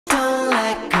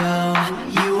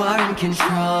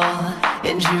control,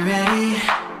 and you're ready.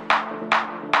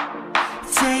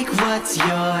 Take what's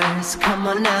yours, come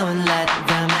on now and let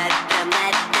them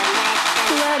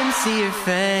see your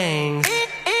fangs.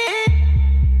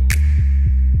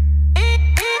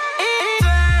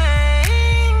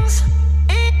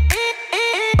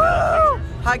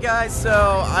 Hi guys,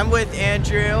 so I'm with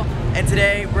Andrew, and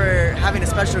today we're having a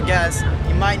special guest.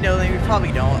 You might know them, you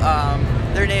probably don't.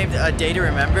 They're named A Day to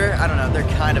Remember. I don't know, they're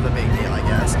kind of a big deal, I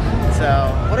guess. So,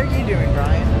 what are you doing,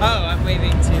 Brian? Oh, I'm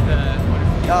waving to the...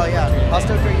 Oh yeah, how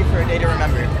stoked are you for A Day to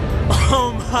Remember?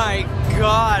 Oh my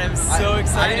god, I'm so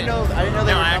excited. I didn't know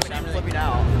they were coming. I'm flipping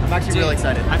out. I'm actually really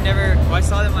excited. Well, I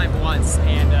saw them like once,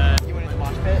 and you went in the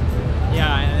mosh pit?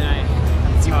 Yeah, and then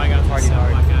that's how I got party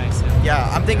hard. So.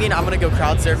 Yeah, I'm thinking I'm gonna go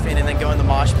crowd surfing and then go in the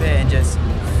mosh pit and just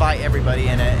fight everybody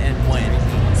in it and win.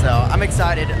 So I'm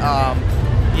excited.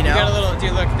 You know. We got a little,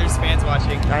 dude. Look, there's fans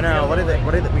watching. I know. What are they?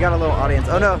 We got a little audience.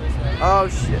 Oh no. Oh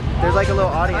shit. There's like a little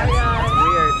audience. That's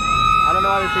weird. I don't know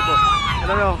all these people. I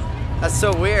don't know. That's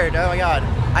so weird. Oh my god.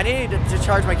 I needed to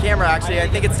charge my camera actually. I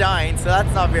think it's dying, so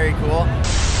that's not very cool.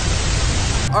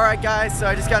 Alright guys, so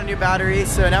I just got a new battery,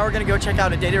 so now we're gonna go check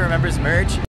out A Day to Remember's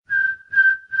merch.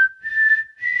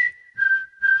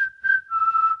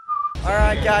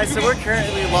 Alright guys, so we're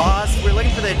currently lost. We're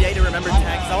looking for the A Day to Remember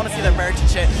tag because I want to see their merch and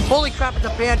shit. Holy crap, it's a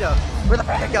panda! Where'd the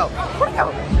panda go? Where'd he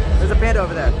go? There's a panda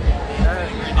over there.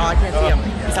 Oh, I can't see him.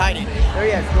 He's hiding. There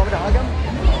he is. You want me to hug him?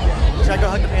 Should I go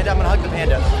hug the panda? I'm gonna hug the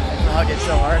panda. I'm gonna hug it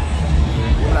so hard.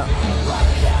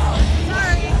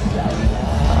 Sorry.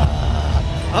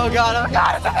 Oh god,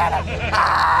 it's a panda!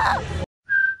 Ah!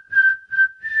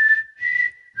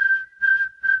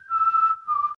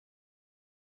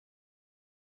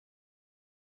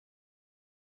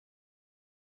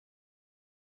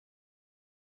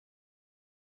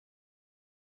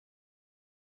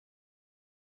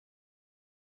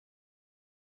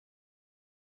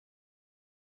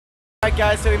 Alright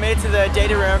guys, so we made it to the Day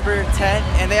to Remember tent,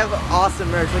 and they have awesome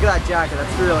merch. Look at that jacket,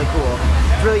 that's really cool.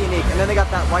 It's really unique. And then they got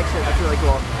that white shirt, that's really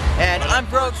cool. And I'm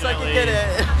broke, so I can get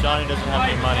it. Johnny doesn't have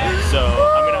any money, so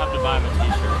I'm gonna have to buy him a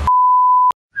t-shirt.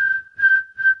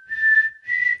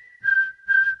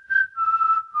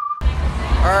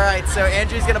 Alright, so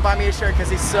Andrew's gonna buy me a shirt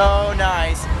because he's so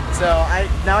nice. So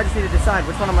now I just need to decide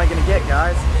which one am I gonna get,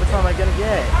 guys? Which one am I gonna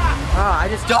get? I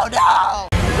just don't know!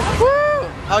 Woo!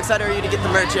 How excited are you to get the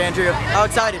merch, Andrew? How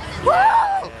excited? Woo!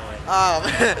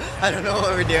 I don't know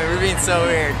what we're doing. We're being so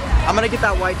weird. I'm gonna get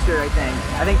that white shirt, I think.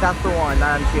 I think that's the one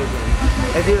that I'm choosing.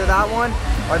 It's either that one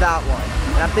or that one.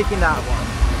 And I'm thinking that one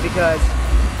because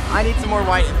I need some more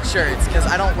white shirts because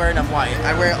I don't wear enough white.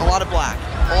 I wear a lot of black.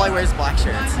 All I wear is black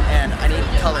shirts, and I need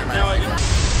color in my life.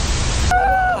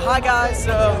 Hi guys,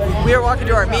 so we are walking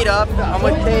to our meetup. I'm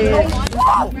with Kate.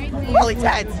 Whoa! Really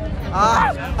tense.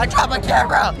 I dropped my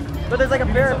camera. But there's like a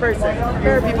parrot person.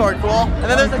 Parrot people are cool. And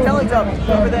then there's the Teletubby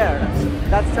over there.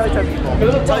 That's Teletubby people.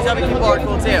 Teletubby people are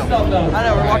cool too. I don't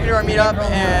know, we're walking to our meetup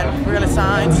and we're gonna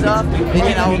sign stuff, maybe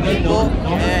hang out with people,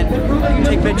 and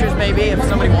take pictures maybe if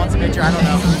somebody wants a picture, I don't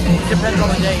know. It depends on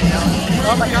the day, you know?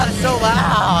 Oh my god, it's so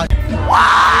loud!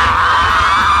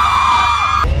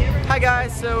 Hi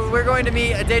guys, so we're going to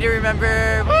meet A Day to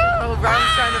Remember.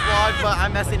 Brian's trying to vlog, but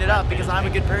I'm messing it up because I'm a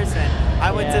good person. I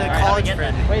went to college for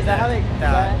it. Wait, is that how they...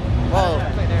 Well,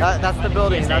 that's the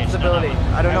building, that's the building.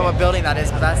 I don't know what building that is,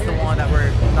 but that's the one that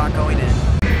we're not going in.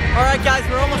 Alright guys,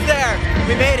 we're almost there.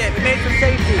 We made it. We made some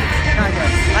safety. Kinda.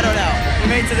 I don't know.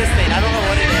 We made it to this thing. I don't know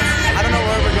what it is. I don't know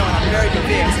where we're going. I'm very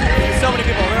confused. There's so many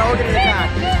people. We're all getting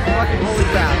attacked. Fucking holy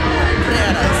crap.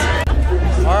 Bananas.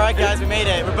 Alright guys, we made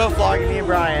it. We're both vlogging, me and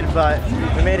Brian, but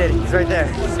we made it. He's right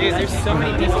there. Dude, there's so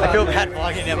many people. I feel bad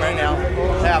vlogging him right now.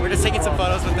 Yeah, we're just taking some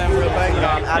photos with them real quick.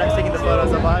 Adam's taking the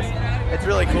photos of us. It's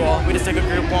really cool. We just took a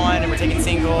group one and we're taking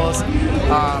singles.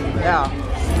 Yeah,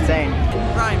 insane.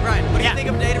 Brian, what do you think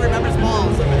of Day to Remember's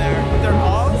balls over there? Their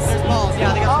balls? There's balls,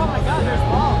 yeah. They got oh my god, there's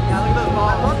balls. Yeah, look at those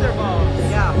balls. I love their balls.